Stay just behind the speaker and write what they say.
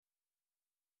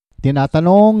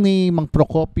Tinatanong ni Mang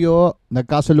Procopio,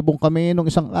 nagkasalubong kami nung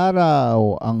isang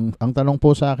araw. Ang tanong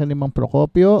po sa akin ni Mang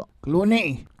Procopio,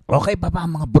 Clooney, okay ba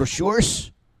mga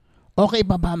brochures? Okay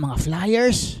ba mga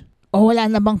flyers? O wala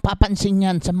na bang papansin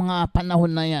yan sa mga panahon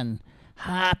na yan?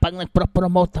 Pag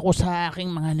nagpro-promote ako sa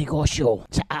aking mga negosyo,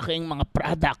 sa aking mga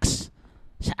products,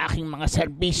 sa aking mga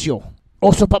serbisyo,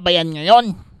 uso pa ba yan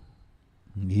ngayon?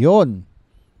 Yun.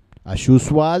 As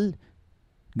usual,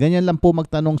 ganyan lang po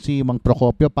magtanong si Mang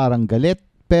Procopio, parang galit,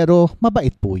 pero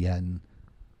mabait po yan.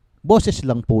 Boses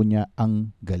lang po niya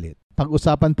ang galit.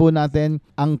 Pag-usapan po natin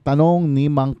ang tanong ni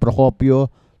Mang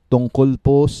Procopio tungkol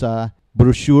po sa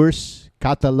brochures,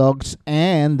 catalogs,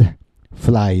 and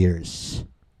flyers.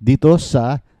 Dito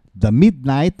sa The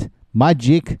Midnight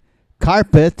Magic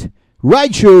Carpet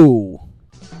Ride Show!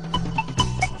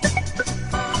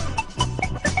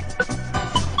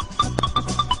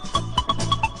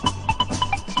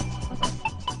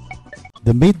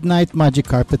 The Midnight Magic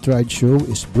Carpet Ride Show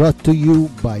is brought to you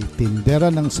by Tindera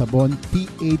ng Sabon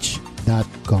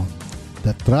PH.com,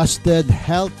 the trusted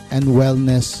health and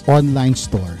wellness online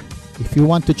store. If you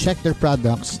want to check their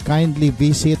products, kindly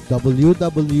visit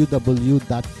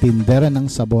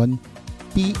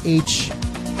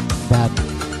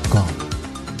www.tinderanangSabonPH.com.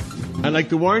 I'd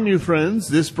like to warn you, friends,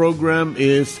 this program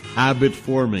is habit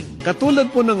forming.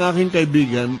 Katulad po ng aking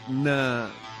kaibigan na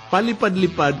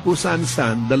palipad-lipad kung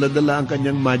saan-saan, dala-dala ang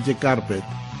kanyang magic carpet.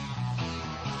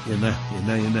 Yan na.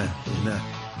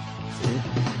 See?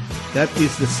 That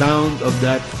is the sound of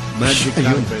that magic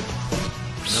carpet.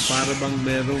 Na para bang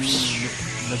merong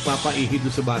nagpapaihi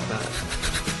doon sa bata.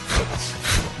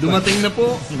 Dumating na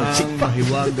po ang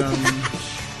mahiwagang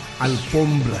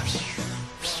alfombra.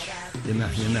 Yan na.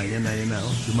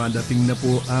 Oh. Dumadating na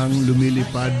po ang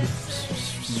lumilipad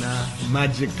na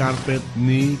magic carpet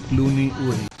ni Clooney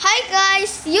Uy. Hi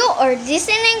guys! You are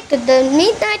listening to the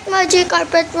Midnight Magic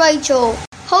Carpet Ride Show,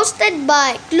 hosted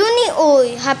by Clooney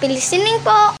Uy. Happy listening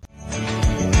po!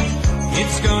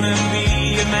 It's gonna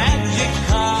be a magic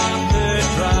carpet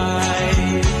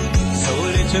ride, so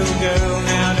little girl,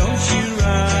 now don't you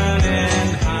run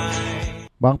and hide.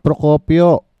 Mang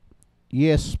Procopio,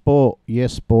 yes po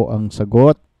ang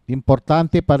sagot.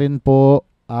 Importante pa rin po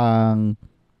ang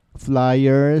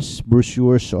flyers,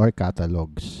 brochures, or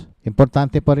catalogs.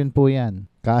 Importante pa rin po yan.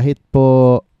 Kahit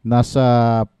po nasa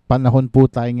panahon po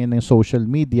tayo ngayon ng social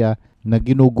media na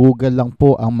ginugoogle lang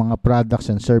po ang mga products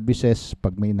and services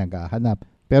pag may naghahanap.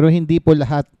 Pero hindi po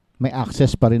lahat may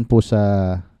access pa rin po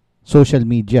sa social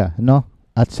media, no?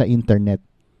 At sa internet.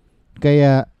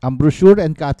 Kaya ang brochure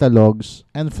and catalogs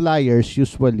and flyers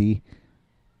usually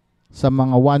sa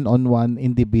mga one-on-one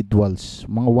individuals,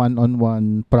 mga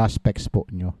one-on-one prospects po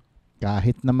nyo.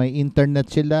 Kahit na may internet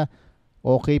sila,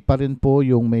 okay pa rin po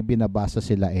yung may binabasa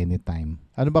sila anytime.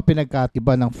 Ano ba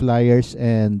pinagkaiba ng flyers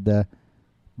and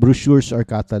brochures or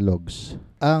catalogs?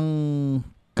 Ang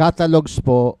catalogs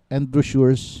po and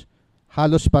brochures,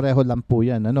 halos pareho lang po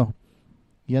yan.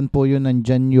 Yan po yun,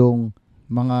 nandyan yung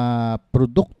mga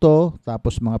produkto,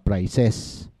 tapos mga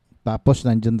prices. Tapos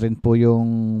nandyan rin po yung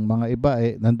mga iba,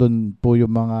 nandun po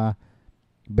yung mga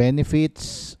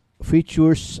benefits,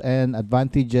 features, and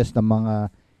advantages ng mga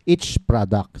each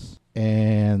products.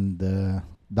 And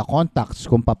the contacts,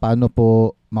 kung paano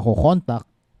po makukontak,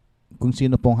 kung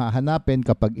sino pong hahanapin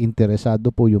kapag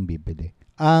interesado po yung bibili.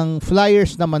 Ang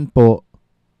flyers naman po,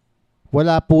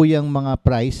 wala po yung mga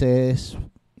prices,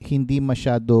 hindi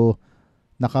masyado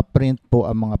nakaprint po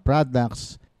ang mga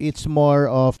products. It's more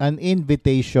of an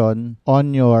invitation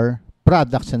on your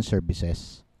products and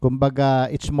services.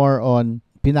 Kumbaga, it's more on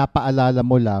pinapaalala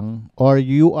mo lang or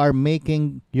you are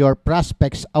making your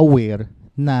prospects aware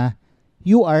na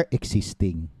you are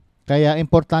existing. Kaya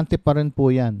importante pa rin po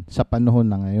yan sa panahon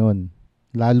na ngayon.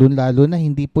 Lalo-lalo na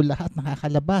hindi po lahat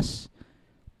nakakalabas.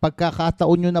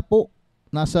 Pagkakataon nyo na po,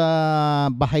 nasa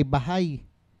bahay-bahay.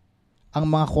 Ang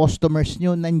mga customers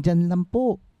nyo, nandyan lang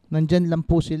po. Nandyan lang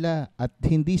po sila at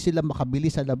hindi sila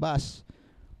makabili sa labas.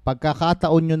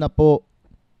 Pagkakataon nyo na po,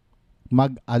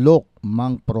 mag-alok,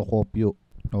 Mang Procopio.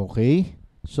 Okay?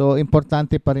 So,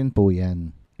 importante pa rin po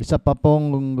yan. Isa pa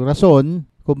pong rason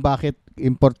kung bakit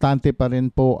importante pa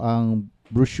rin po ang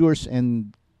brochures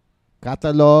and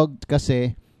catalog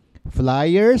kasi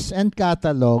flyers and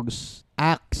catalogs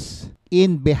acts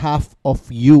in behalf of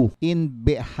you, in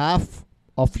behalf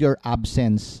of your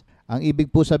absence. Ang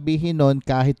ibig po sabihin nun,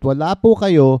 kahit wala po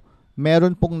kayo,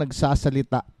 meron pong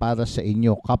nagsasalita para sa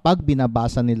inyo kapag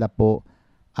binabasa nila po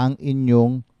ang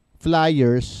inyong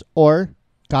flyers or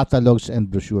catalogs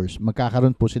and brochures.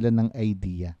 Magkakaroon po sila ng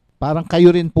idea. Parang kayo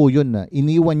rin po yun na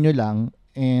iniwan nyo lang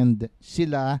and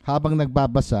sila habang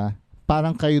nagbabasa,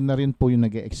 parang kayo na rin po yung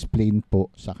nag-explain po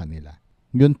sa kanila.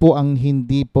 Yun po ang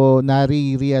hindi po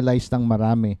nare-realize ng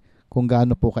marami kung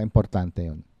gaano po ka-importante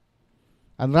yun.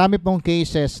 Ang rami pong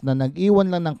cases na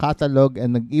nag-iwan lang ng catalog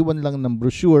and nag-iwan lang ng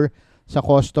brochure sa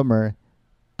customer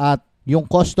at yung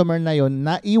customer na yon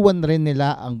naiwan rin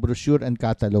nila ang brochure and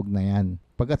catalog na yan.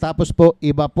 Pagkatapos po,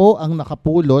 iba po ang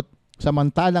nakapulot,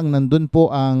 samantalang nandun po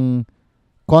ang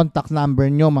contact number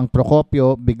nyo, Mang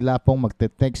Procopio, bigla pong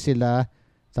magte-text sila,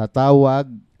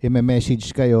 tatawag,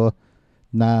 i-message kayo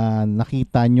na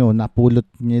nakita nyo, napulot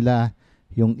nila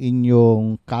yung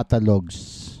inyong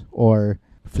catalogs or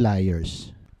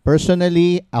flyers.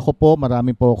 Personally, ako po,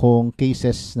 marami po akong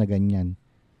cases na ganyan.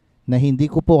 Na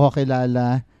hindi ko po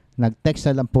kakilala,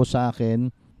 nag-text na lang po sa akin,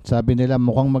 sabi nila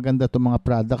mukhang maganda itong mga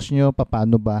products nyo,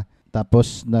 paano ba?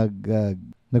 Tapos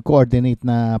nag-coordinate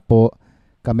na po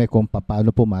kami kung paano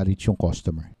po ma-reach yung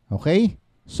customer. Okay?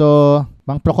 So,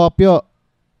 Mang Procopio,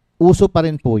 uso pa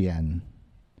rin po yan.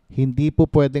 Hindi po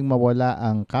pwedeng mawala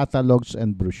ang catalogs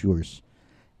and brochures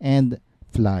and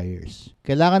flyers.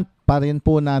 Kailangan pa rin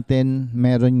po natin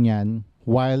meron yan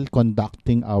while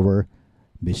conducting our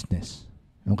business.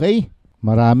 Okay?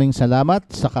 Maraming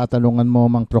salamat sa katanungan mo,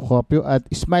 Mang Procopio. At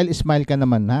smile ka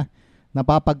naman, ha?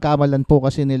 Napapagkamalan po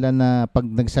kasi nila na pag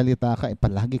nagsalita ka,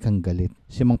 palagi kang galit.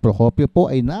 Si Mang Procopio po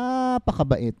ay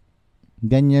napakabait.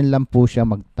 Ganyan lang po siya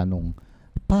magtanong.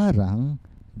 Parang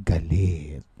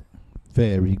galit.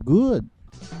 Very good.